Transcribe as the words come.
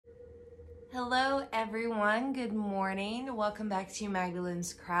Hello everyone, good morning. Welcome back to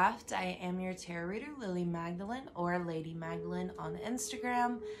Magdalene's Craft. I am your tarot reader, Lily Magdalene, or Lady Magdalene on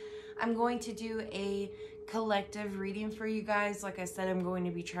Instagram. I'm going to do a collective reading for you guys. Like I said, I'm going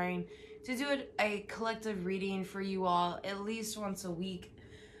to be trying to do a collective reading for you all at least once a week.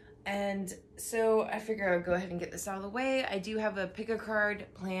 And so I figure I'll go ahead and get this out of the way. I do have a pick a card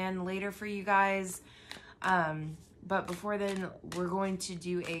plan later for you guys. But before then, we're going to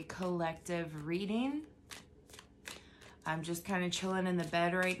do a collective reading. I'm just kind of chilling in the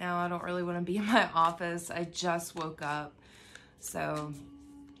bed right now. I don't really want to be in my office. I just woke up. So,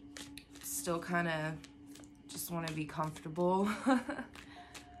 still kind of just want to be comfortable.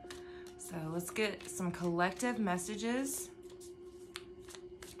 So, let's get some collective messages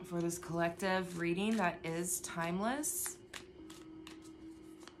for this collective reading that is timeless.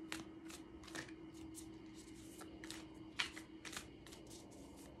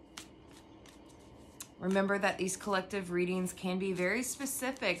 Remember that these collective readings can be very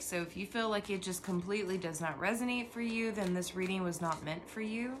specific, so if you feel like it just completely does not resonate for you, then this reading was not meant for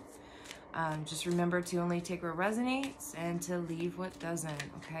you. Just remember to only take what resonates and to leave what doesn't,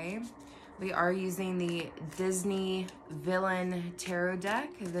 okay? We are using the Disney Villain Tarot deck.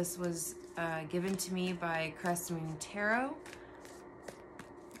 This was given to me by Crestmoon Tarot.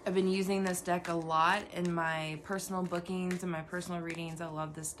 I've been using this deck a lot in my personal bookings and my personal readings. I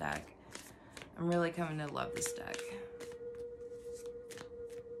love this deck. I'm really coming to love this deck.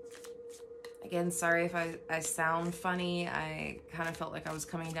 Again, sorry if I sound funny. I kind of felt like I was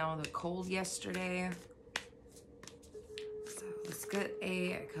coming down with a cold yesterday. So let's get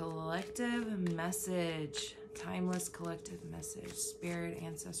a collective message. Timeless collective message. Spirit,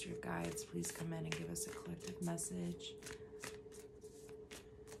 ancestors, guides, please come in and give us a collective message.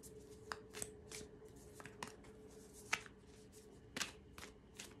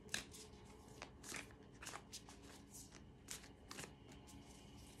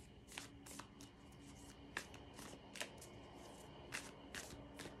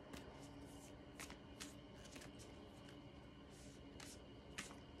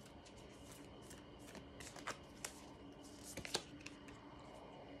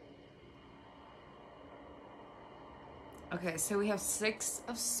 Okay, so we have 6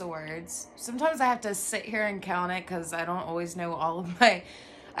 of Swords. Sometimes I have to sit here and count it because I don't always know all of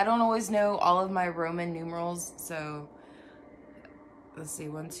my Roman numerals. So let's see,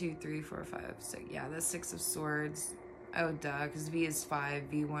 1, 2, 3, 4, 5, 6. Yeah, that's 6 of Swords. Oh duh, because V is 5,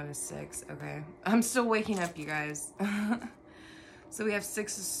 V1 is 6. Okay, I'm still waking up, you guys. So we have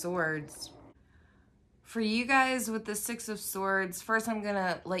 6 of Swords. For you guys with the 6 of Swords, first I'm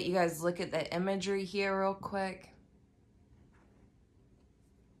gonna let you guys look at the imagery here real quick.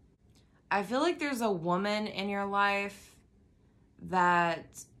 I feel like there's a woman in your life that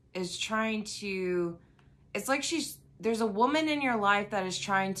is trying to, it's like there's a woman in your life that is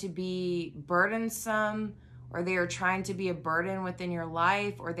trying to be burdensome, or they are trying to be a burden within your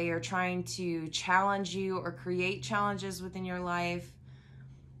life, or they are trying to challenge you or create challenges within your life.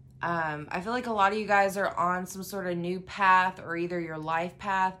 I feel like a lot of you guys are on some sort of new path or either your life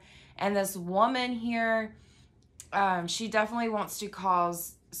path. And this woman here, she definitely wants to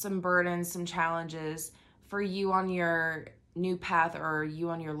cause some burdens, some challenges for you on your new path or you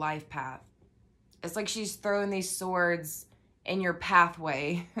on your life path. It's like she's throwing these swords in your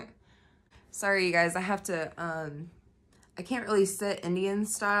pathway. Sorry, you guys, I have to, I can't really sit Indian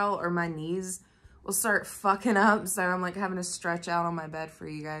style or my knees will start fucking up. So I'm like having to stretch out on my bed for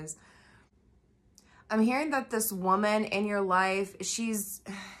you guys. I'm hearing that this woman in your life, she's,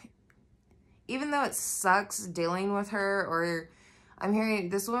 even though it sucks dealing with her, or I'm hearing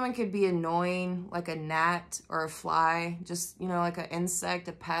this woman could be annoying, like a gnat or a fly, just, you know, like an insect,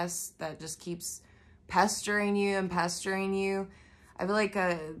 a pest that just keeps pestering you and pestering you. I feel like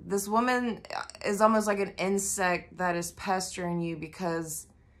this woman is almost like an insect that is pestering you because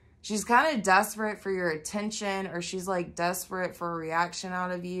she's kind of desperate for your attention, or she's like desperate for a reaction out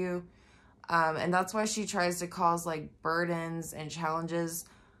of you. And that's why she tries to cause like burdens and challenges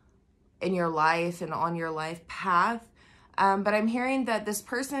in your life and on your life path. But I'm hearing that this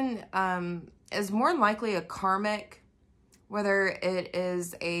person is more than likely a karmic, whether it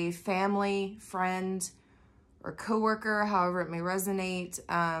is a family, friend, or coworker, however it may resonate.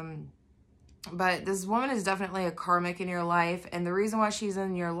 But this woman is definitely a karmic in your life. And the reason why she's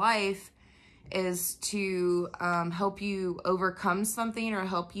in your life is to help you overcome something, or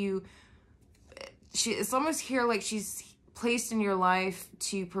help you. It's almost here like she's placed in your life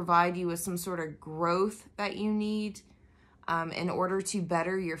to provide you with some sort of growth that you need in order to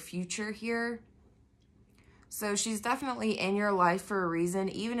better your future here. So she's definitely in your life for a reason,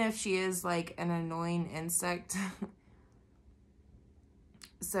 even if she is like an annoying insect.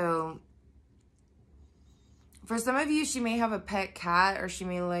 So for some of you, she may have a pet cat, or she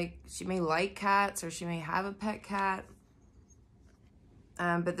may like cats, or she may have a pet cat.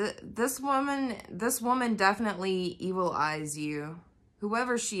 But this woman definitely evil eyes you.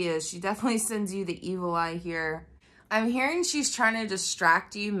 Whoever she is, she definitely sends you the evil eye here. I'm hearing she's trying to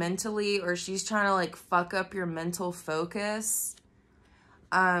distract you mentally, or she's trying to like fuck up your mental focus.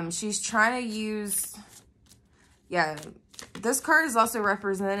 She's trying to use, yeah, this card is also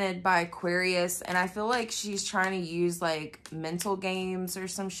represented by Aquarius, and I feel like she's trying to use like mental games or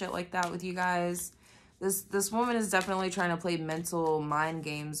some shit like that with you guys. This woman is definitely trying to play mental mind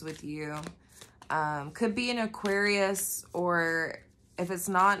games with you. Could be an Aquarius, or if it's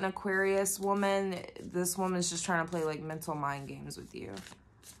not an Aquarius woman, this woman's just trying to play like mental mind games with you.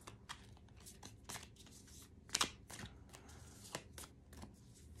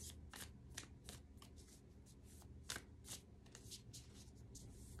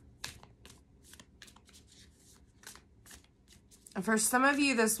 For some of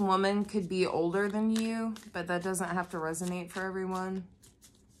you, this woman could be older than you, but that doesn't have to resonate for everyone.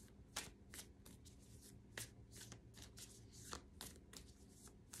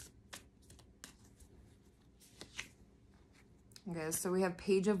 Okay, so we have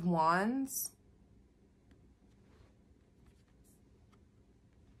Page of Wands.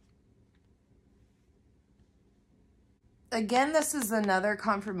 Again, this is another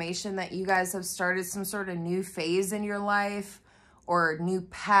confirmation that you guys have started some sort of new phase in your life, or new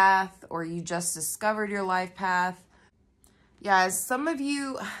path, or you just discovered your life path. Yeah, some of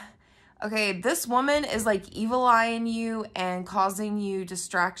you, okay, this woman is like evil eyeing you and causing you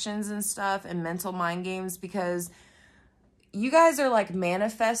distractions and stuff and mental mind games, because you guys are like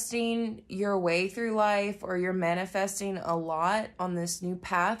manifesting your way through life, or you're manifesting a lot on this new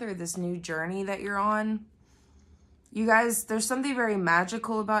path or this new journey that you're on. You guys, there's something very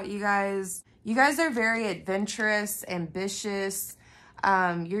magical about you guys. You guys are very adventurous, ambitious.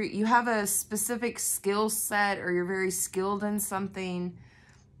 You have a specific skill set, or you're very skilled in something.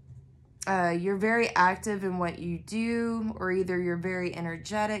 You're very active in what you do, or either you're very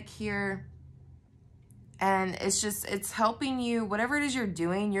energetic here. And it's helping you, whatever it is you're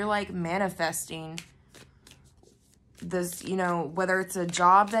doing, you're like manifesting this, you know, whether it's a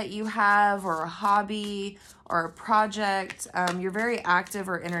job that you have, or a hobby, or a project. You're very active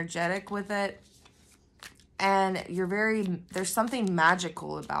or energetic with it. And there's something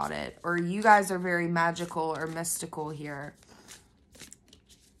magical about it. Or you guys are very magical or mystical here.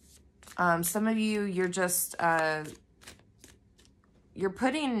 Some of you, you're just, you're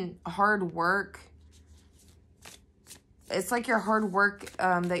putting hard work. It's like your hard work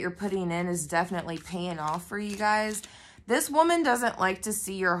that you're putting in is definitely paying off for you guys. This woman doesn't like to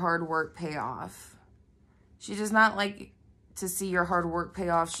see your hard work pay off. She does not like to see your hard work pay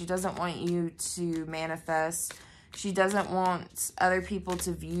off. She doesn't want you to manifest. She doesn't want other people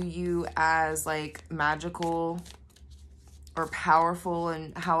to view you as like magical or powerful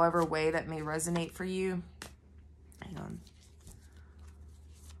in however way that may resonate for you. Hang on.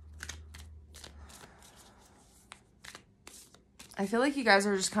 I feel like you guys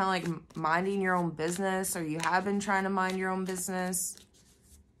are just kind of like minding your own business, or you have been trying to mind your own business.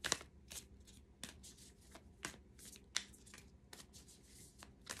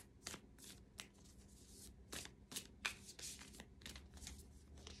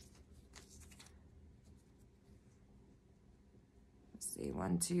 Let's see,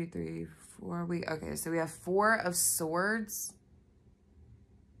 1, 2, 3, 4. Okay, so we have 4 of Swords.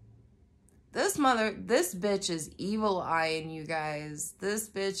 This bitch is evil eyeing you guys. This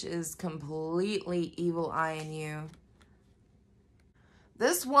bitch is completely evil eyeing you.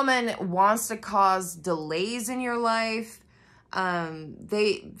 This woman wants to cause delays in your life.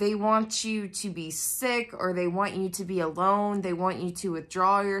 They want you to be sick, or they want you to be alone. They want you to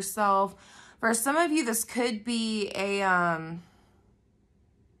withdraw yourself. For some of you, this could be a,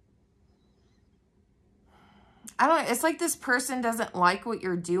 it's like this person doesn't like what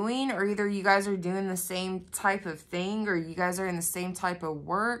you're doing, or either you guys are doing the same type of thing, or you guys are in the same type of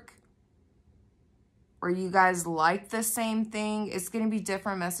work, or you guys like the same thing. It's going to be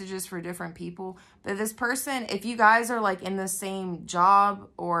different messages for different people. But this person, if you guys are like in the same job,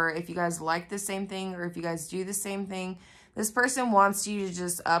 or if you guys like the same thing, or if you guys do the same thing, this person wants you to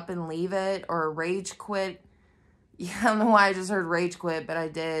just up and leave it, or rage quit. Yeah, I don't know why I just heard rage quit, but I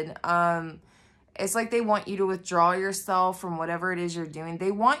did. It's like they want you to withdraw yourself from whatever it is you're doing. They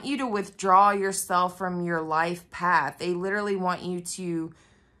want you to withdraw yourself from your life path. They literally want you to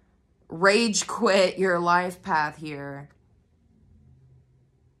rage quit your life path here.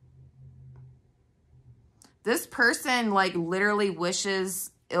 This person, like, literally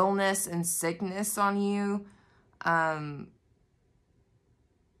wishes illness and sickness on you.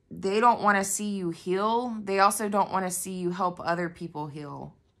 They don't want to see you heal. They also don't want to see you help other people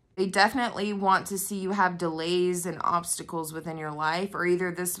heal. They definitely want to see you have delays and obstacles within your life, or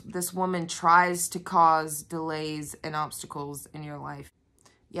either this woman tries to cause delays and obstacles in your life.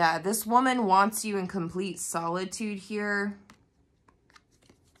 Yeah, this woman wants you in complete solitude here.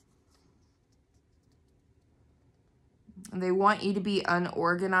 They want you to be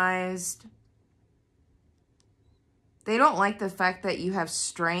unorganized. They don't like the fact that you have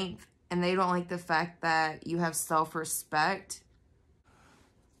strength, and they don't like the fact that you have self-respect.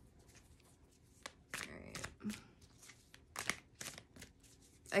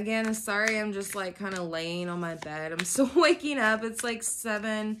 Again, sorry, I'm just like kind of laying on my bed. I'm still waking up. It's like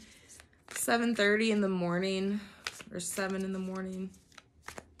 7:30 in the morning, or 7 in the morning.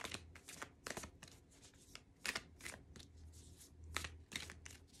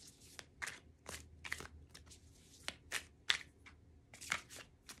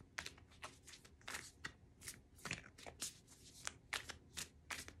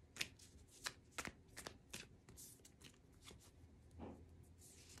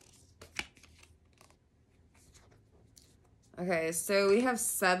 Okay, so we have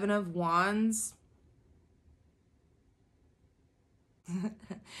 7 of Wands.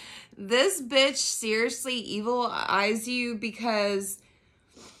 This bitch seriously evil eyes you because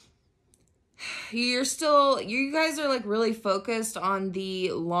you guys are like really focused on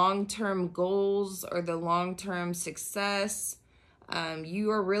the long-term goals or the long-term success.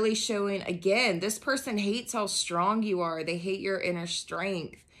 You are really showing, again, this person hates how strong you are. They hate your inner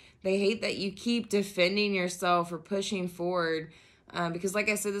strength. They hate that you keep defending yourself or pushing forward. Because like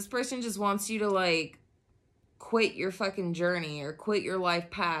I said, this person just wants you to like quit your fucking journey or quit your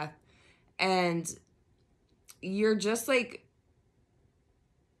life path. And you're just like,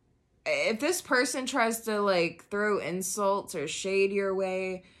 if this person tries to like throw insults or shade your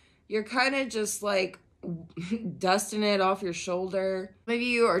way, you're kind of just like dusting it off your shoulder. Maybe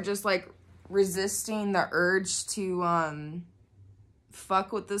you are just like resisting the urge to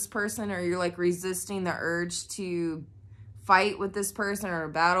fuck with this person, or you're like resisting the urge to fight with this person or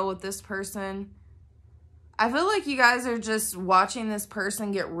battle with this person. I feel like you guys are just watching this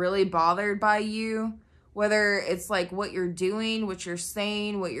person get really bothered by you, whether it's like what you're doing, what you're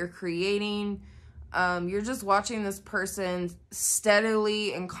saying, what you're creating. You're just watching this person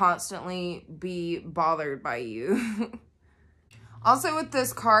steadily and constantly be bothered by you. Also with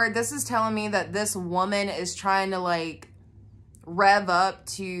this card, this is telling me that this woman is trying to like rev up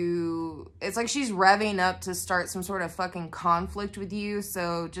to, it's like she's revving up to start some sort of fucking conflict with you.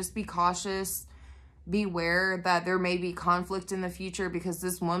 So just be cautious. Beware that there may be conflict in the future, because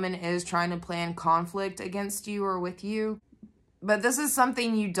this woman is trying to plan conflict against you or with you. But this is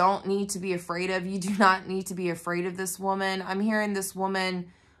something you don't need to be afraid of. You do not need to be afraid of this woman. I'm hearing this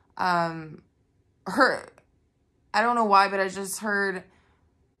woman, I don't know why, but I just heard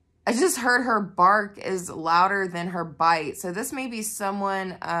her bark is louder than her bite. So this may be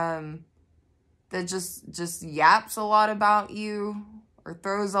someone that just yaps a lot about you or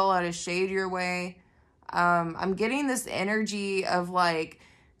throws a lot of shade your way. I'm getting this energy of like,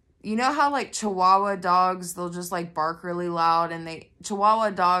 you know how like Chihuahua dogs, they'll just like bark really loud, and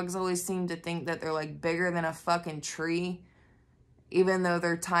Chihuahua dogs always seem to think that they're like bigger than a fucking tree, even though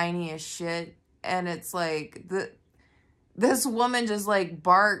they're tiny as shit. And it's like this woman just like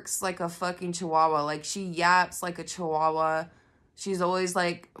barks like a fucking Chihuahua. Like she yaps like a Chihuahua. She's always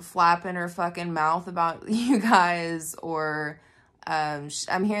like flapping her fucking mouth about you guys. Or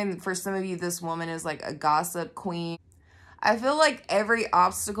I'm hearing for some of you, this woman is like a gossip queen. I feel like every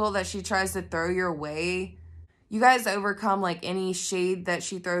obstacle that she tries to throw your way, you guys overcome like any shade that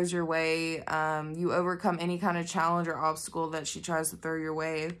she throws your way. You overcome any kind of challenge or obstacle that she tries to throw your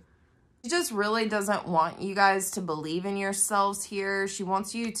way. She just really doesn't want you guys to believe in yourselves here. She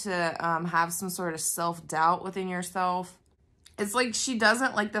wants you to have some sort of self-doubt within yourself. It's like she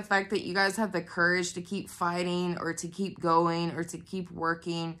doesn't like the fact that you guys have the courage to keep fighting or to keep going or to keep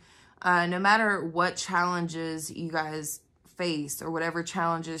working. No matter what challenges you guys face or whatever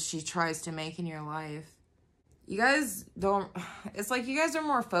challenges she tries to make in your life. You guys don't, it's like you guys are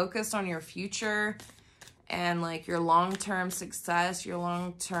more focused on your future and like your long-term success, your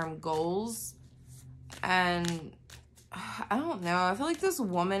long-term goals. And I don't know, I feel like this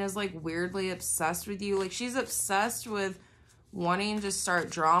woman is like weirdly obsessed with you. Like she's obsessed with wanting to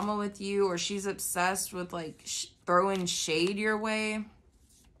start drama with you, or she's obsessed with like throwing shade your way.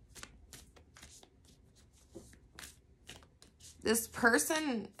 This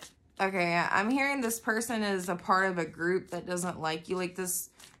person, okay, I'm hearing this person is a part of a group that doesn't like you. Like this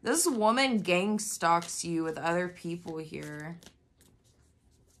woman gang stalks you with other people here.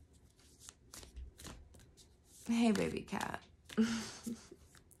 Hey, baby cat.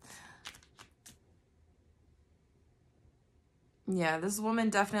 Yeah, this woman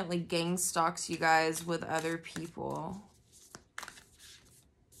definitely gang stalks you guys with other people.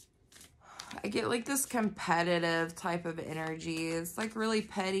 I get like this competitive type of energy. It's like really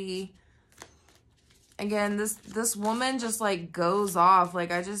petty. Again, this woman just like goes off.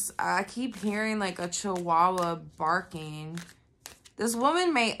 Like I keep hearing like a chihuahua barking. This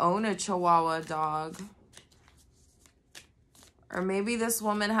woman may own a chihuahua dog. Or maybe this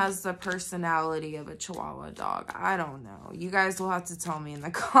woman has the personality of a chihuahua dog. I don't know. You guys will have to tell me in the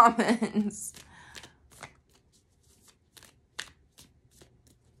comments.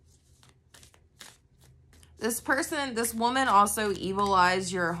 This woman also evil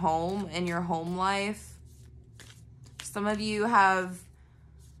eyes your home and your home life. Some of you have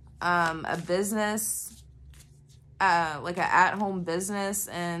a business, like an at-home business,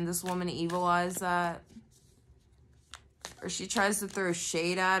 and this woman evil eyes that. Or she tries to throw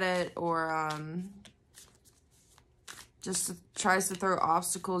shade at it, or just tries to throw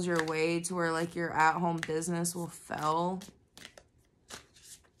obstacles your way to where like your at-home business will fail.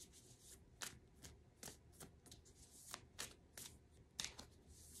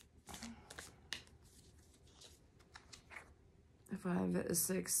 Five,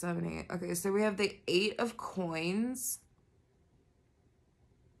 6, 7, 8. Okay, so we have the 8 of coins.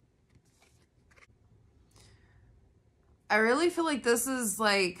 I really feel like this is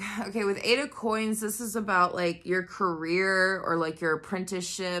like, okay, with 8 of coins, this is about like your career or like your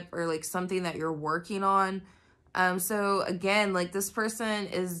apprenticeship or like something that you're working on. So again, like this person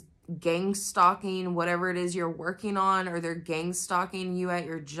is gang stalking whatever it is you're working on, or they're gang stalking you at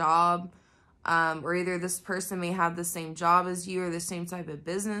your job. Or either this person may have the same job as you or the same type of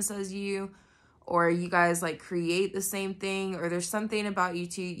business as you, or you guys like create the same thing, or there's something about you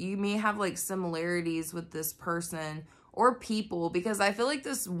two. You may have like similarities with this person or people, because I feel like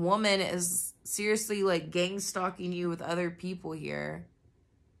this woman is seriously like gang stalking you with other people here.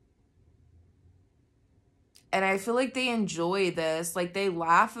 And I feel like they enjoy this. Like they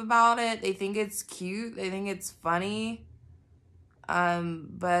laugh about it. They think it's cute. They think it's funny.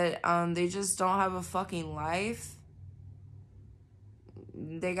 But they just don't have a fucking life.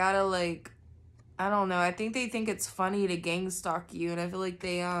 They gotta like, I don't know. I think they think it's funny to gang stalk you, and I feel like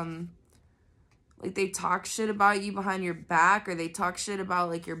they talk shit about you behind your back, or they talk shit about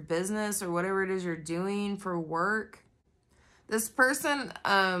like your business or whatever it is you're doing for work. This person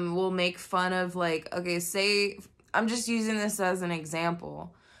will make fun of like, okay, say, I'm just using this as an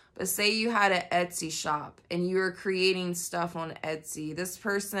example. But say you had an Etsy shop and you were creating stuff on Etsy. This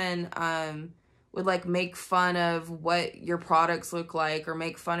person would like make fun of what your products look like, or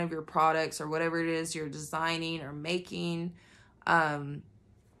make fun of your products or whatever it is you're designing or making.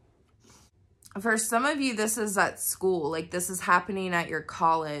 For some of you, this is at school. Like this is happening at your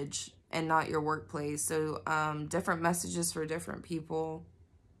college and not your workplace. So different messages for different people.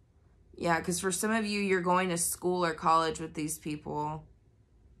 Yeah, because for some of you, you're going to school or college with these people.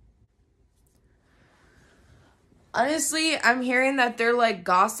 Honestly, I'm hearing that they're like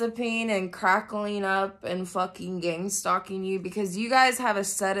gossiping and crackling up and fucking gang stalking you because you guys have a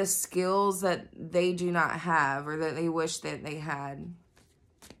set of skills that they do not have, or that they wish that they had.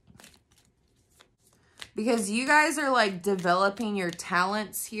 Because you guys are like developing your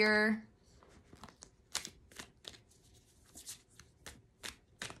talents here.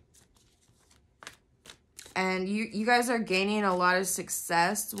 And you guys are gaining a lot of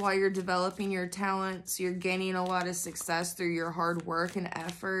success while you're developing your talents. You're gaining a lot of success through your hard work and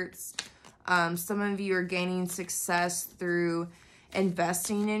efforts. Some of you are gaining success through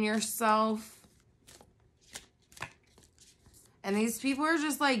investing in yourself. And these people are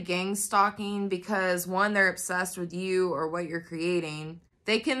just like gang stalking because, one, they're obsessed with you or what you're creating.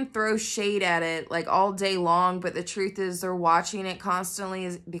 They can throw shade at it like all day long, but the truth is they're watching it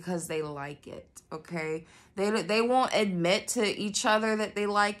constantly because they like it, okay? They won't admit to each other that they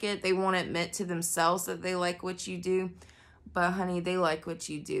like it. They won't admit to themselves that they like what you do. But honey, they like what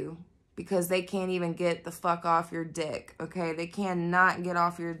you do because they can't even get the fuck off your dick, okay? They cannot get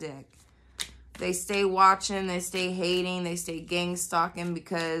off your dick. They stay watching, they stay hating, they stay gang stalking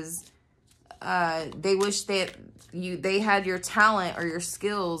because they wish that they had your talent or your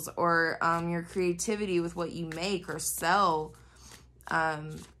skills or your creativity with what you make or sell.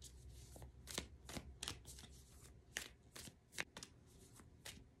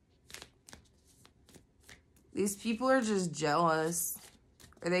 These people are just jealous,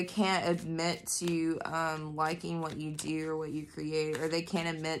 or they can't admit to liking what you do or what you create, or they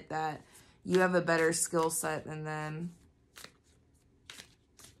can't admit that you have a better skill set than them.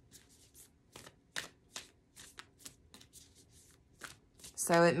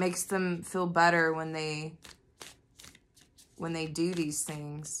 So it makes them feel better when they do these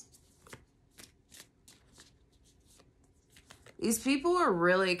things. These people are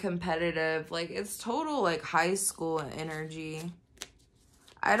really competitive. Like, it's total, like, high school energy.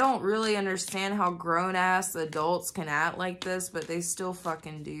 I don't really understand how grown-ass adults can act like this, but they still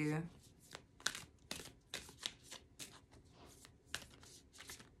fucking do.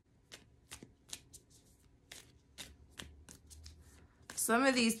 Some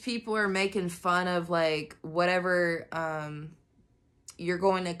of these people are making fun of, like, whatever you're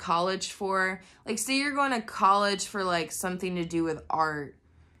going to college for. Like, say you're going to college for, like, something to do with art.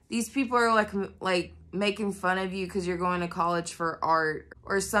 These people are, like making fun of you because you're going to college for art.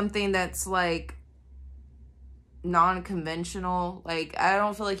 Or something that's, like, non-conventional. Like, I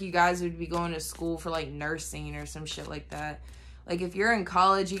don't feel like you guys would be going to school for, like, nursing or some shit like that. Like, if you're in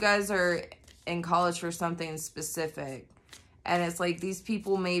college, you guys are in college for something specific. And it's like these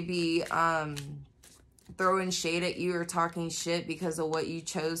people may be throwing shade at you or talking shit because of what you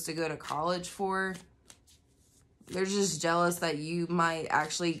chose to go to college for. They're just jealous that you might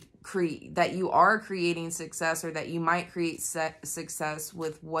actually that you are creating success, or that you might create success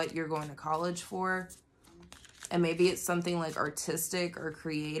with what you're going to college for. And maybe it's something like artistic or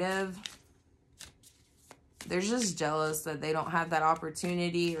creative. They're just jealous that they don't have that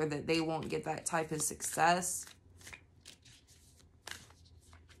opportunity, or that they won't get that type of success.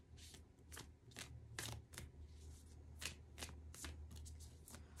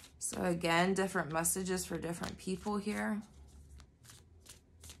 So again, different messages for different people here.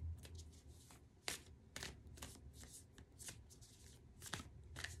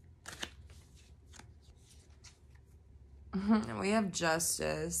 And we have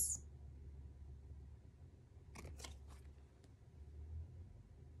Justice.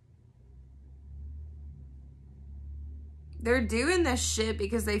 They're doing this shit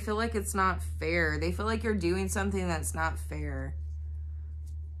because they feel like it's not fair. They feel like you're doing something that's not fair.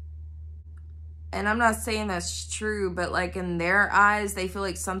 And I'm not saying that's true, but like in their eyes, they feel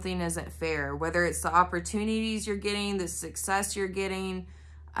like something isn't fair. Whether it's the opportunities you're getting, the success you're getting,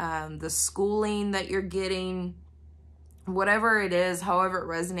 the schooling that you're getting, whatever it is, however it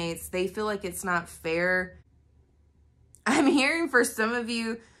resonates, they feel like it's not fair. I'm hearing for some of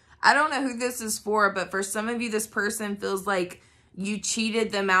you, I don't know who this is for, but for some of you, this person feels like you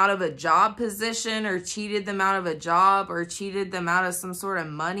cheated them out of a job position, or cheated them out of a job, or cheated them out of some sort of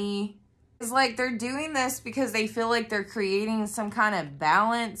money. It's like they're doing this because they feel like they're creating some kind of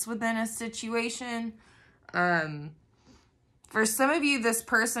balance within a situation. For some of you, this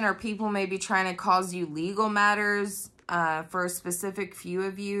person or people may be trying to cause you legal matters. For a specific few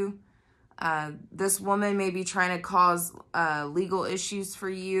of you, this woman may be trying to cause legal issues for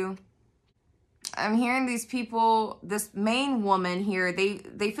you. I'm hearing these people, this main woman here,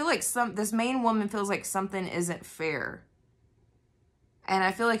 they feel like this main woman feels like something isn't fair. And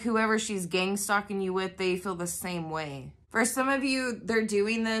I feel like whoever she's gang stalking you with, they feel the same way. For some of you, they're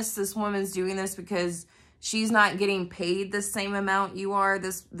doing this. This woman's doing this because she's not getting paid the same amount you are.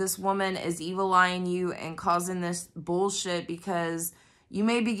 This woman is evil-eyeing you and causing this bullshit because you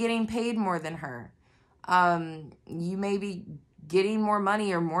may be getting paid more than her. You may be getting more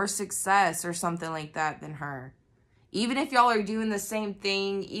money or more success or something like that than her. Even if y'all are doing the same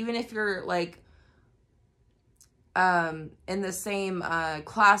thing, even if you're like in the same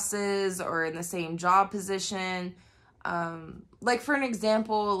classes or in the same job position. Like for an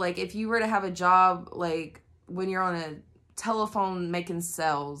example, like if you were to have a job, like when you're on a telephone making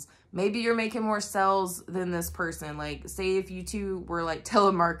sales, maybe you're making more sales than this person. Like say if you two were like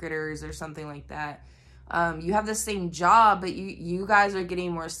telemarketers or something like that. You have the same job, but you guys are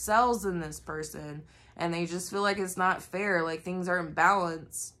getting more sales than this person. And they just feel like it's not fair. Like things aren't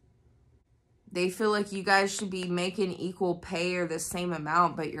balanced. They feel like you guys should be making equal pay or the same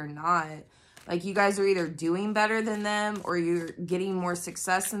amount, but you're not. Like you guys are either doing better than them, or you're getting more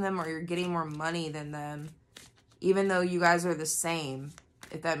success than them, or you're getting more money than them. Even though you guys are the same,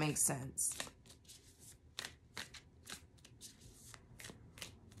 if that makes sense.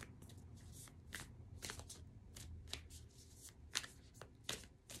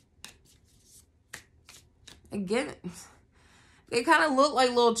 Again, they kind of look like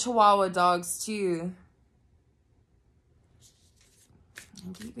little Chihuahua dogs, too.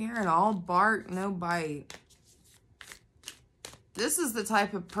 I keep hearing all bark, no bite. This is the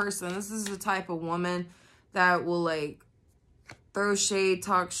type of person, this is the type of woman that will like throw shade,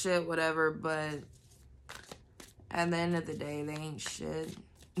 talk shit, whatever, but at the end of the day, they ain't shit.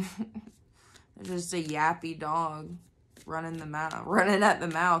 They're just a yappy dog running at the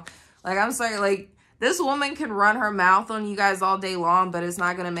mouth. Like, I'm sorry, like, this woman can run her mouth on you guys all day long, but it's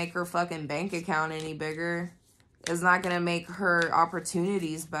not gonna make her fucking bank account any bigger. It's not gonna make her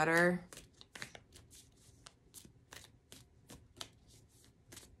opportunities better.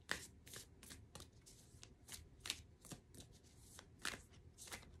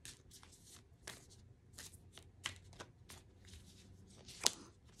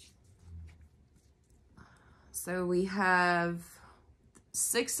 So we have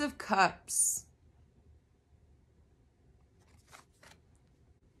Six of Cups.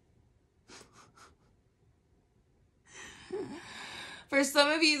 For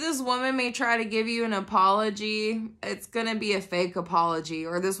some of you, this woman may try to give you an apology. It's going to be a fake apology,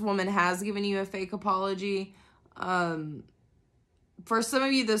 or this woman has given you a fake apology. For some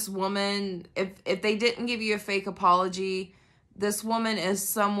of you, this woman, if they didn't give you a fake apology, this woman is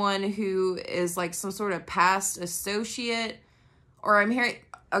someone who is like some sort of past associate, or I'm hearing,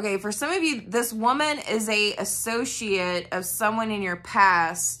 okay, for some of you, this woman is a associate of someone in your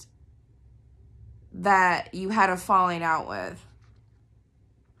past that you had a falling out with.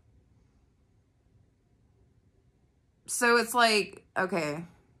 So it's like, okay.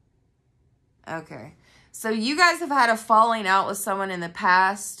 So you guys have had a falling out with someone in the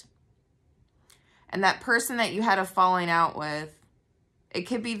past. And that person that you had a falling out with, it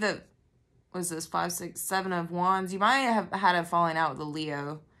could be the, what is this, 5, 6, 7 of Wands. You might have had a falling out with a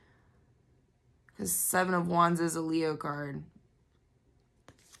Leo. Because 7 of Wands is a Leo card.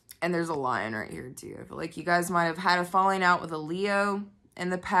 And there's a lion right here too. I feel like you guys might have had a falling out with a Leo in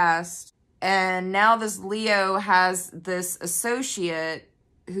the past. And now this Leo has this associate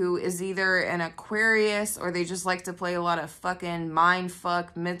who is either an Aquarius, or they just like to play a lot of fucking mind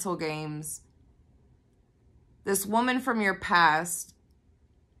fuck mental games. This woman from your past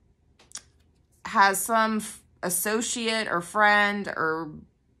has some associate or friend or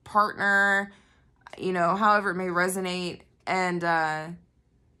partner, you know, however it may resonate. And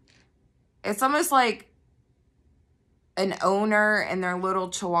it's almost like an owner and their little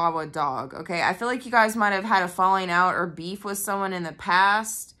Chihuahua dog, okay? I feel like you guys might have had a falling out or beef with someone in the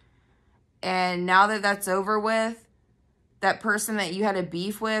past. And now that that's over with, that person that you had a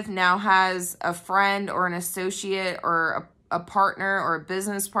beef with now has a friend or an associate or a partner or a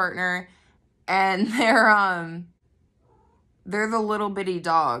business partner, and they're the little bitty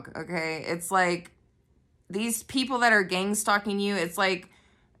dog, okay? It's like these people that are gang stalking you, it's like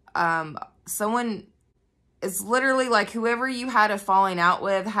someone, it's literally like whoever you had a falling out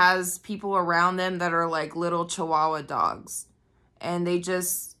with has people around them that are like little Chihuahua dogs, and they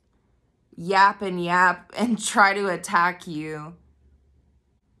just yap and try to attack you.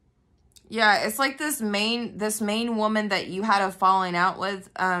 Yeah, it's like this main woman that you had a falling out with,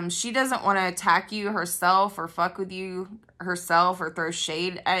 she doesn't want to attack you herself or fuck with you herself or throw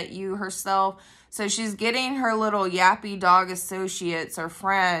shade at you herself. So she's getting her little yappy dog associates or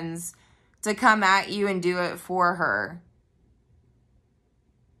friends to come at you and do it for her.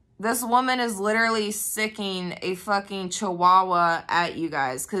 This woman is literally sicking a fucking Chihuahua at you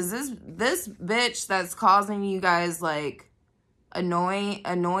guys. Because this bitch that's causing you guys, like,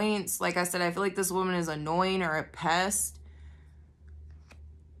 annoyance. Like I said, I feel like this woman is annoying or a pest.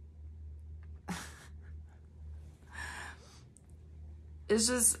 It's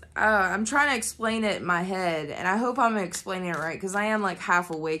just, I'm trying to explain it in my head. And I hope I'm explaining it right. Because I am, like, half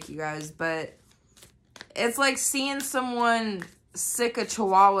awake, you guys. But it's like seeing someone sick a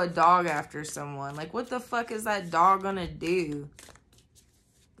Chihuahua dog after someone. Like, what the fuck is that dog gonna do?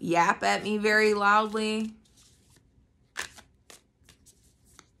 Yap at me very loudly?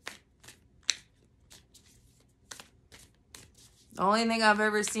 The only thing I've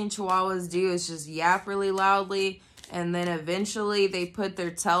ever seen Chihuahuas do is just yap really loudly, and then eventually they put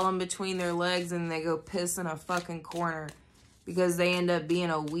their tail in between their legs and they go piss in a fucking corner because they end up being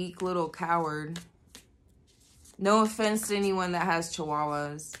a weak little coward. No offense to anyone that has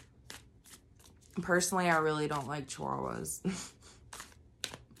Chihuahuas. Personally, I really don't like Chihuahuas.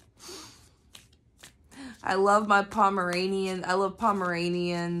 I love my Pomeranian. I love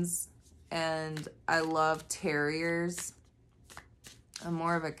Pomeranians. And I love terriers. I'm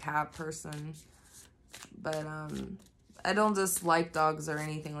more of a cat person. But, I don't just like dogs or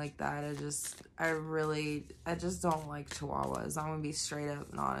anything like that. I just don't like Chihuahuas. I'm gonna be straight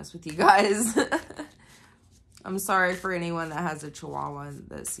up and honest with you guys. I'm sorry for anyone that has a Chihuahua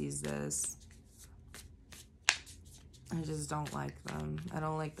that sees this. I just don't like them. I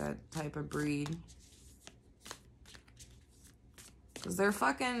don't like that type of breed. Because they're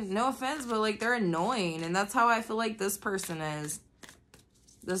fucking, no offense, but like they're annoying. And that's how I feel like this person is.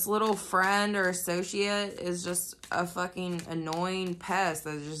 This little friend or associate is just a fucking annoying pest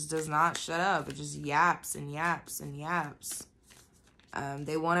that just does not shut up. It just yaps and yaps and yaps.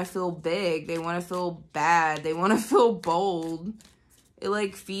 They want to feel big. They want to feel bad. They want to feel bold. It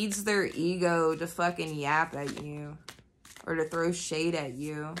like feeds their ego to fucking yap at you. Or to throw shade at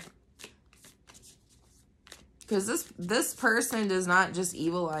you. Because this person does not just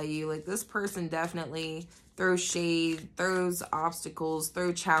evil eye you. Like, this person definitely throws shade, throws obstacles,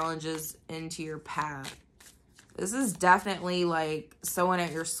 throws challenges into your path. This is definitely, like, someone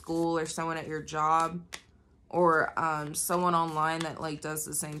at your school or someone at your job. Or someone online that, like, does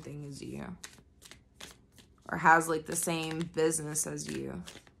the same thing as you. Or has, like, the same business as you.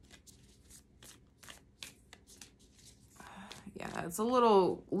 Yeah, it's a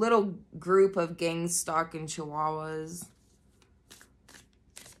little group of gang-stalking chihuahuas.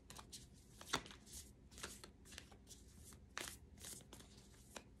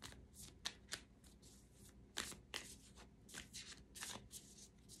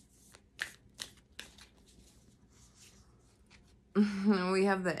 We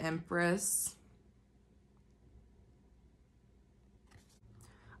have the Empress.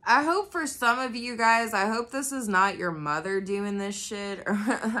 I hope for some of you guys, I hope this is not your mother doing this shit. Or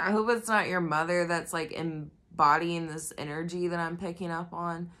I hope it's not your mother that's like embodying this energy that I'm picking up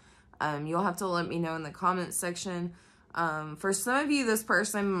on. You'll have to let me know in the comment section. For some of you, this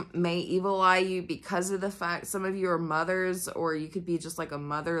person may evil eye you because of the fact some of you are mothers, or you could be just like a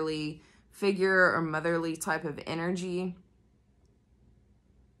motherly figure or motherly type of energy.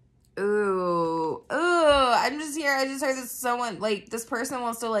 Ooh, I'm just here. I just heard that someone, like, this person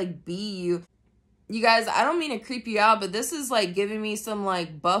wants to, like, be you. You guys, I don't mean to creep you out, but this is, like, giving me some,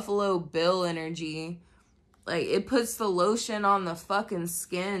 like, Buffalo Bill energy. Like, it puts the lotion on the fucking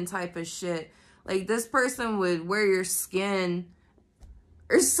skin type of shit. Like, this person would wear your skin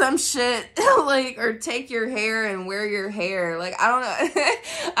or some shit, like, or take your hair and wear your hair. Like, I don't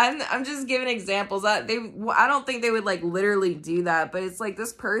know. I'm just giving examples. I don't think they would, like, literally do that, but it's like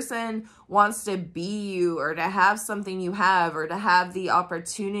this person wants to be you, or to have something you have, or to have the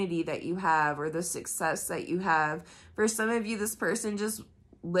opportunity that you have, or the success that you have. For some of you, this person just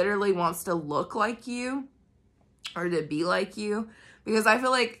literally wants to look like you, or to be like you, because I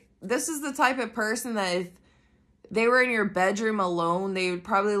feel like this is the type of person that if they were in your bedroom alone, they would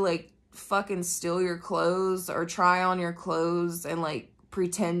probably, like, fucking steal your clothes or try on your clothes and, like,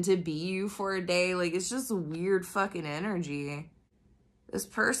 pretend to be you for a day. Like, it's just a weird fucking energy. This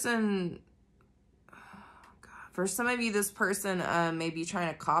person, oh God, for some of you, this person may be trying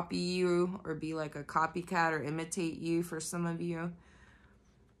to copy you or be, like, a copycat or imitate you for some of you.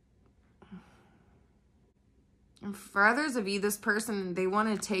 And for others of you, this person, they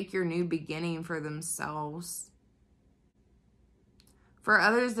want to take your new beginning for themselves. For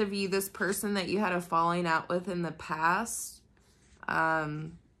others of you, this person that you had a falling out with in the past,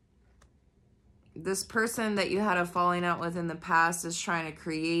 this person that you had a falling out with in the past is trying to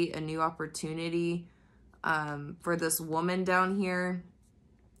create a new opportunity for this woman down here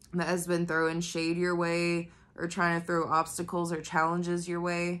that has been throwing shade your way or trying to throw obstacles or challenges your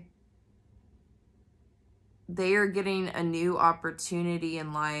way. They are getting a new opportunity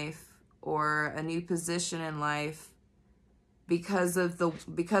in life or a new position in life because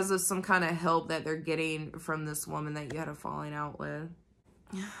of some kind of help that they're getting from this woman that you had a falling out with.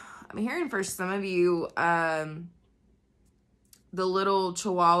 I'm hearing for some of you, the little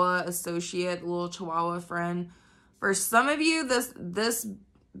Chihuahua associate, little Chihuahua friend. For some of you, this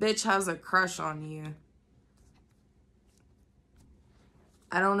bitch has a crush on you.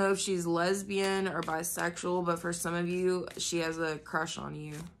 I don't know if she's lesbian or bisexual, but for some of you, she has a crush on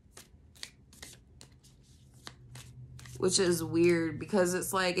you. Which is weird, because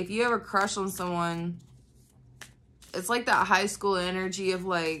it's like, if you have a crush on someone, it's like that high school energy of,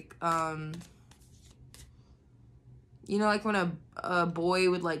 like, you know, like when a boy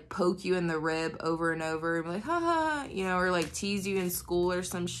would, like, poke you in the rib over and over and be like, ha ha, you know, or, like, tease you in school or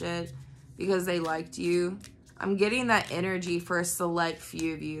some shit because they liked you. I'm getting that energy for a select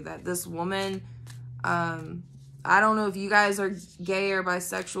few of you, that this woman, I don't know if you guys are gay or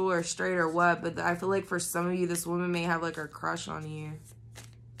bisexual or straight or what, but I feel like for some of you, this woman may have, like, a crush on you.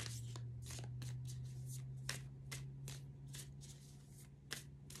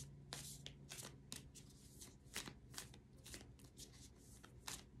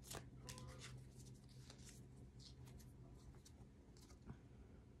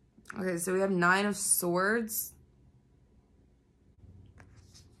 Okay, so we have 9 of Swords.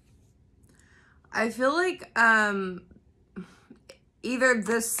 I feel like, either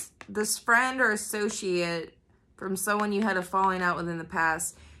this friend or associate from someone you had a falling out with in the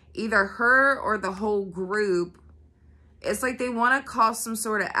past, either her or the whole group, it's like they want to cause some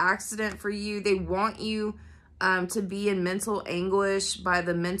sort of accident for you. They want you to be in mental anguish by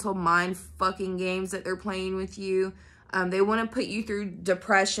the mental mind fucking games that they're playing with you. They want to put you through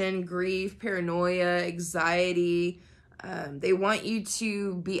depression, grief, paranoia, anxiety. They want you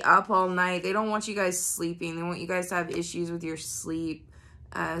to be up all night. They don't want you guys sleeping. They want you guys to have issues with your sleep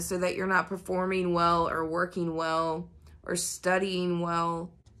so that you're not performing well or working well or studying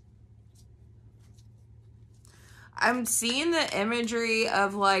well. I'm seeing the imagery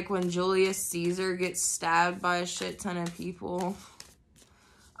of like when Julius Caesar gets stabbed by a shit ton of people.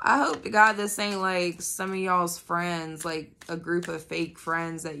 I hope to God this ain't like some of y'all's friends, like a group of fake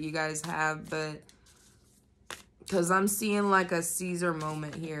friends that you guys have, but because I'm seeing like a Caesar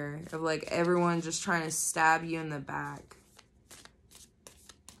moment here of like everyone just trying to stab you in the back.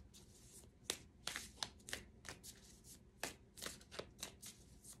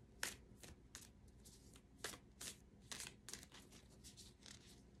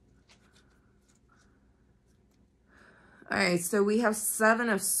 All right, so we have 7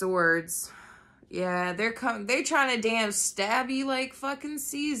 of Swords. Yeah, they're trying to damn stab you like fucking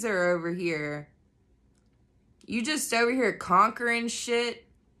Caesar over here. You just over here conquering shit,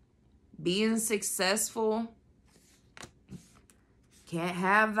 being successful. Can't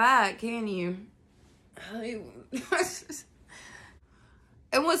have that, can you?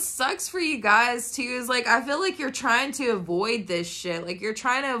 And what sucks for you guys, too, is, like, I feel like you're trying to avoid this shit. Like, you're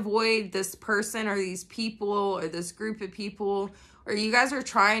trying to avoid this person or these people or this group of people. Or you guys are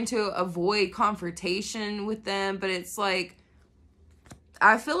trying to avoid confrontation with them. But it's, like,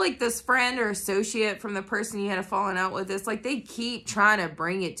 I feel like this friend or associate from the person you had a falling out with, it's, like, they keep trying to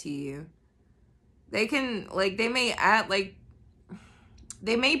bring it to you. They can, like, they may act, like,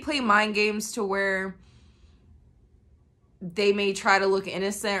 they may play mind games to where they may try to look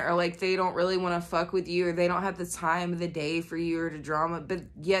innocent or like they don't really want to fuck with you or they don't have the time of the day for you or to drama, but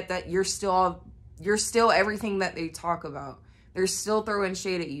yet that you're still everything that they talk about. They're still throwing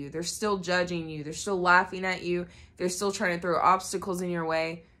shade at you. They're still judging you. They're still laughing at you. They're still trying to throw obstacles in your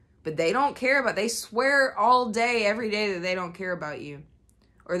way, but they don't care about, they swear all day, every day that they don't care about you,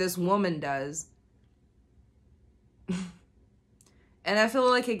 or this woman does. And I feel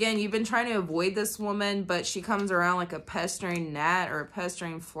like, again, you've been trying to avoid this woman, but she comes around like a pestering gnat or a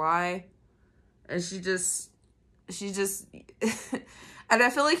pestering fly. And she just, and I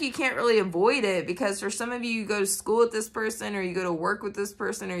feel like you can't really avoid it because for some of you, you go to school with this person or you go to work with this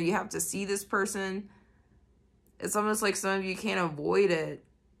person or you have to see this person. It's almost like some of you can't avoid it.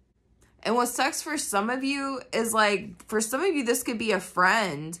 And what sucks for some of you is like, for some of you, this could be a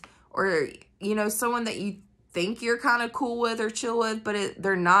friend or, you know, someone that you think you're kind of cool with or chill with, but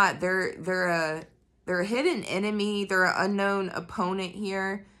they're not. They're a hidden enemy. They're an unknown opponent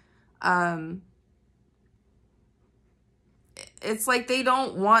here. It's like they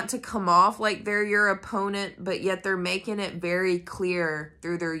don't want to come off like they're your opponent, but yet they're making it very clear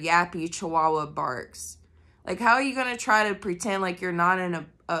through their yappy chihuahua barks. Like, how are you going to try to pretend like you're not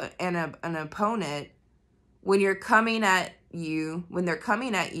an opponent when you're coming at you, when they're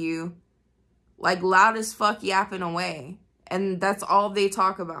coming at you like loud as fuck yapping away. And that's all they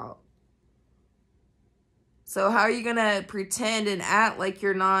talk about. So how are you going to pretend and act like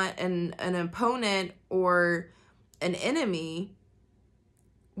you're not an opponent or an enemy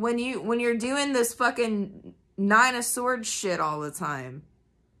when you're doing this fucking 9 of Swords shit all the time?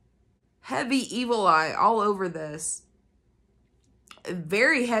 Heavy evil eye all over this.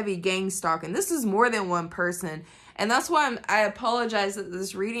 Very heavy gang stalking. This is more than one person. And that's why I apologize that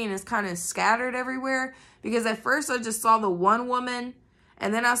this reading is kind of scattered everywhere. Because at first I just saw the one woman.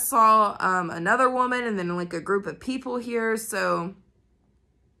 And then I saw another woman. And then like a group of people here. So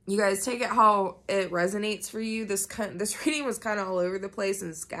you guys take it how it resonates for you. This reading was kind of all over the place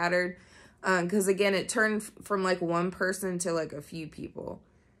and scattered. Because again, it turned from like one person to like a few people.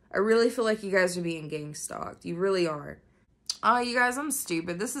 I really feel like you guys are being gang stalked. You really are. Oh, you guys, I'm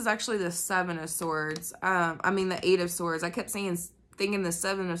stupid. This is actually the 7 of Swords. I mean, the 8 of Swords. I kept thinking the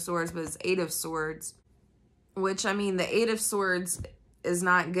 7 of Swords, but it's 8 of Swords. Which, I mean, the 8 of Swords is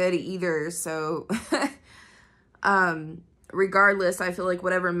not good either. So, regardless, I feel like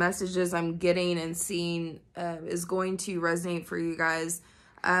whatever messages I'm getting and seeing is going to resonate for you guys.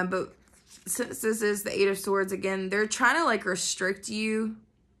 But since this is the 8 of Swords, again, they're trying to, like, restrict you.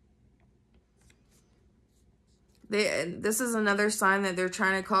 This is another sign that they're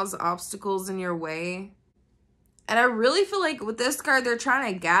trying to cause obstacles in your way. And I really feel like with this card, they're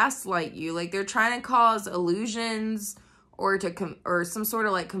trying to gaslight you. Like they're trying to cause illusions or or some sort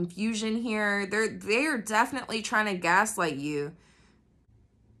of like confusion here. They are definitely trying to gaslight you.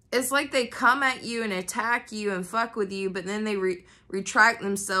 It's like they come at you and attack you and fuck with you, but then they retract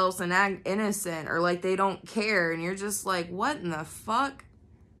themselves and act innocent, or like they don't care, and you're just like, what in the fuck?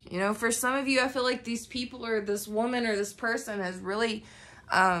 You know, for some of you, I feel like these people or this woman or this person has really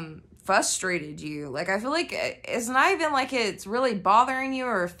frustrated you. Like, I feel like it's not even like it's really bothering you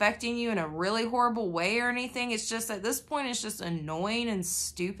or affecting you in a really horrible way or anything. It's just at this point, it's just annoying and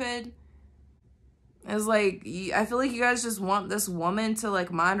stupid. It's like, I feel like you guys just want this woman to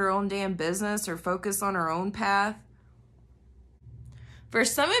like mind her own damn business or focus on her own path. For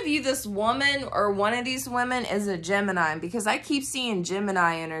some of you, this woman or one of these women is a Gemini, because I keep seeing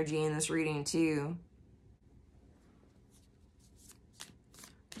Gemini energy in this reading too.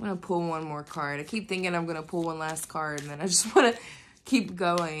 I'm going to pull one more card. I keep thinking I'm going to pull one last card, and then I just want to keep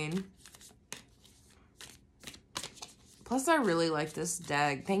going. Plus, I really like this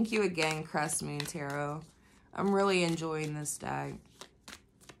deck. Thank you again, Crest Moon Tarot. I'm really enjoying this deck.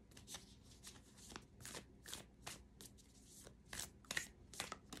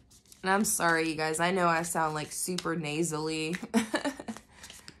 And I'm sorry, you guys. I know I sound like super nasally.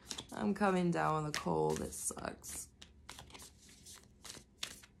 I'm coming down with a cold. It sucks.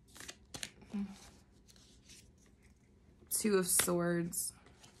 Two of Swords.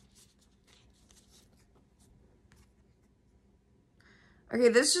 Okay,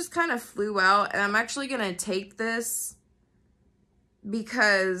 this just kind of flew out, and I'm actually going to take this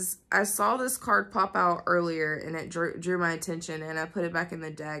because I saw this card pop out earlier, and it drew my attention, and I put it back in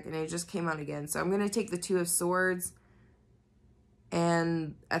the deck, and it just came out again. So I'm going to take the Two of Swords,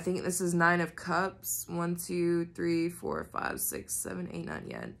 and I think this is 9 of Cups. 1, 2, 3, 4, 5, 6, 7, 8, 9,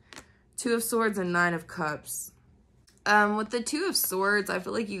 yeah. Two of Swords and 9 of Cups. With the Two of Swords, I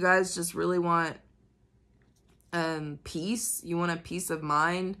feel like you guys just really want peace. You want a peace of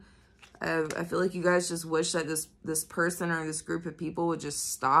mind. I feel like you guys just wish that this person or this group of people would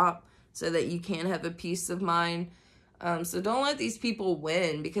just stop so that you can have a peace of mind. So don't let these people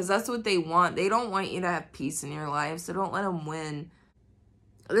win, because that's what they want. They don't want you to have peace in your life, so don't let them win.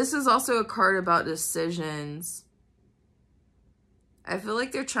 This is also a card about decisions. I feel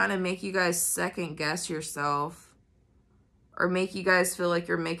like they're trying to make you guys second guess yourself, or make you guys feel like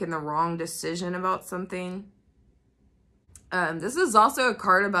you're making the wrong decision about something. This is also a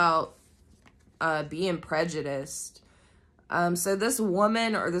card about being prejudiced. So this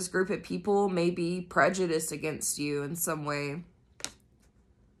woman or this group of people may be prejudiced against you in some way.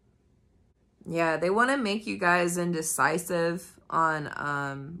 Yeah, they want to make you guys indecisive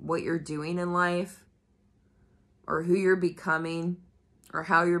on what you're doing in life, or who you're becoming, or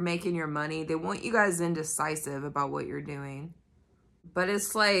how you're making your money. They want you guys indecisive about what you're doing. But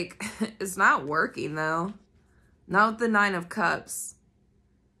it's like, it's not working though. Not with the 9 of Cups.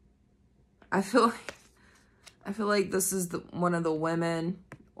 I feel like this is one of the women,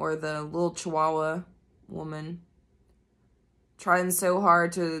 or the little Chihuahua woman, trying so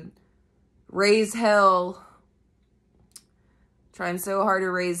hard to raise hell. Trying so hard to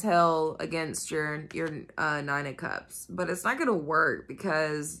raise hell against your 9 of Cups. But it's not going to work,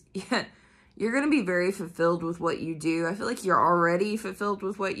 because you're going to be very fulfilled with what you do. I feel like you're already fulfilled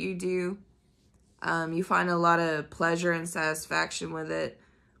with what you do. You find a lot of pleasure and satisfaction with it.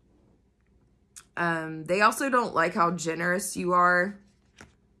 They also don't like how generous you are,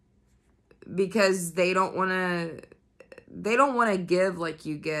 because they don't want to give like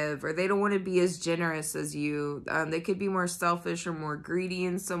you give, or they don't want to be as generous as you. They could be more selfish or more greedy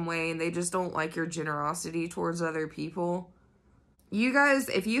in some way, and they just don't like your generosity towards other people. You guys,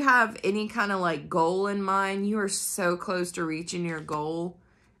 if you have any kind of like goal in mind, you are so close to reaching your goal,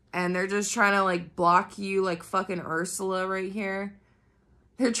 and they're just trying to like block you like fucking Ursula right here.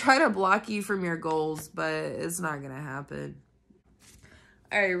 They're trying to block you from your goals, but it's not gonna happen.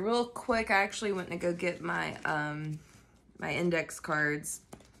 All right, real quick, I actually went to go get my my index cards.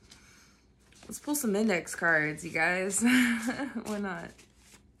 Let's pull some index cards, you guys. Why not?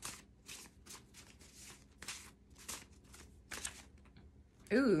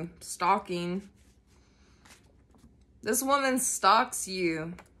 Ooh, stalking. This woman stalks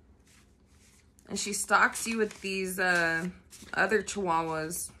you. And she stalks you with these other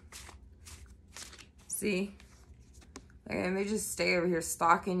Chihuahuas. See? And they just stay over here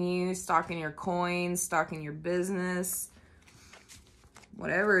stalking you, stalking your coins, stalking your business.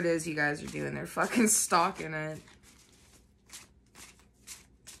 Whatever it is you guys are doing, they're fucking stalking it.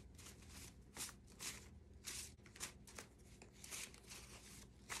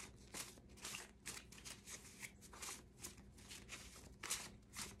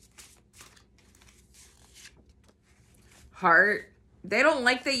 heart. They don't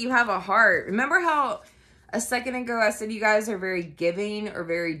like that you have a heart. Remember how a second ago I said you guys are very giving or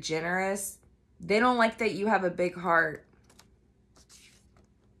very generous? They don't like that you have a big heart.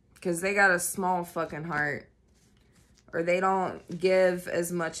 Because they got a small fucking heart. Or they don't give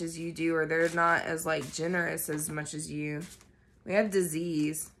as much as you do. Or they're not as, like, generous as much as you. We have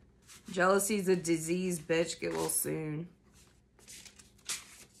disease. Jealousy's a disease, bitch. Get well soon.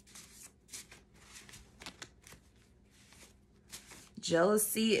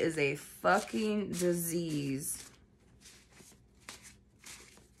 Jealousy is a fucking disease.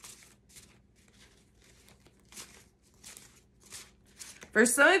 For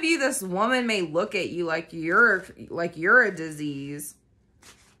some of you, this woman may look at you like you're a disease.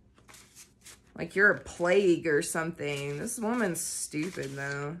 Like you're a plague or something. This woman's stupid,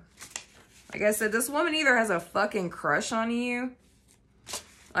 though. Like I said, this woman either has a fucking crush on you.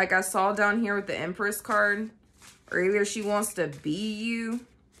 Like I saw down here with the Empress card. Or either she wants to be you.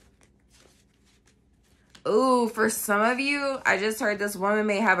 Ooh, for some of you, I just heard this woman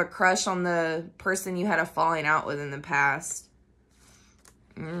may have a crush on the person you had a falling out with in the past.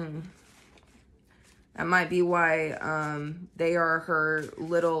 That might be why they are her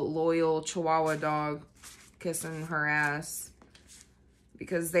little loyal Chihuahua dog kissing her ass.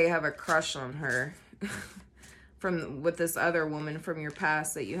 Because they have a crush on her. With this other woman from your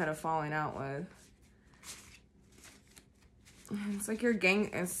past that you had a falling out with. It's like your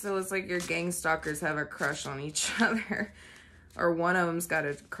gang, so it's like your gang stalkers have a crush on each other. Or one of them's got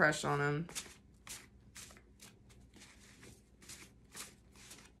a crush on them.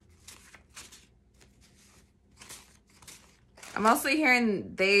 I'm also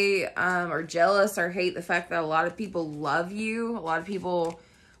hearing they are jealous or hate the fact that a lot of people love you. A lot of people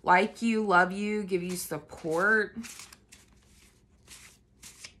like you, love you, give you support.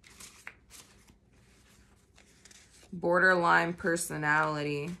 Borderline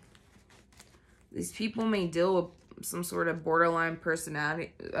personality. These people may deal with some sort of borderline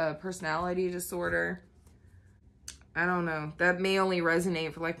personality disorder. I don't know. That may only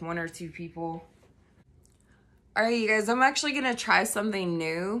resonate for like 1 or 2 people. Alright, you guys, I'm actually going to try something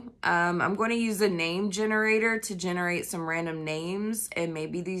new. I'm going to use a name generator to generate some random names, and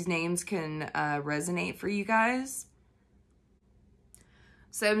maybe these names can resonate for you guys.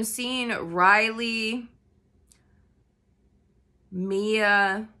 So I'm seeing Riley,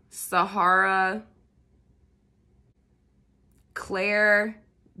 Mia, Sahara, Claire,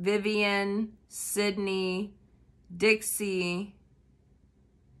 Vivian, Sydney, Dixie,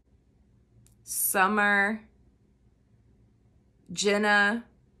 Summer, Jenna,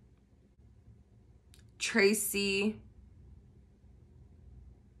 Tracy,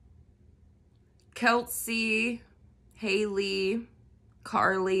 Kelsey, Haley,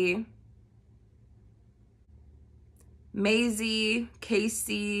 Carly, Maisie,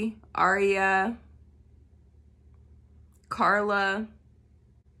 Casey, Aria, Carla,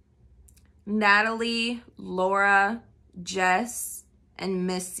 Natalie, Laura, Jess, and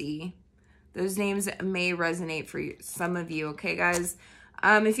Missy. Those names may resonate for some of you, okay, guys?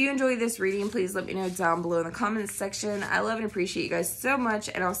 If you enjoyed this reading, please let me know down below in the comments section. I love and appreciate you guys so much,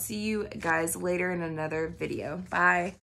 and I'll see you guys later in another video. Bye.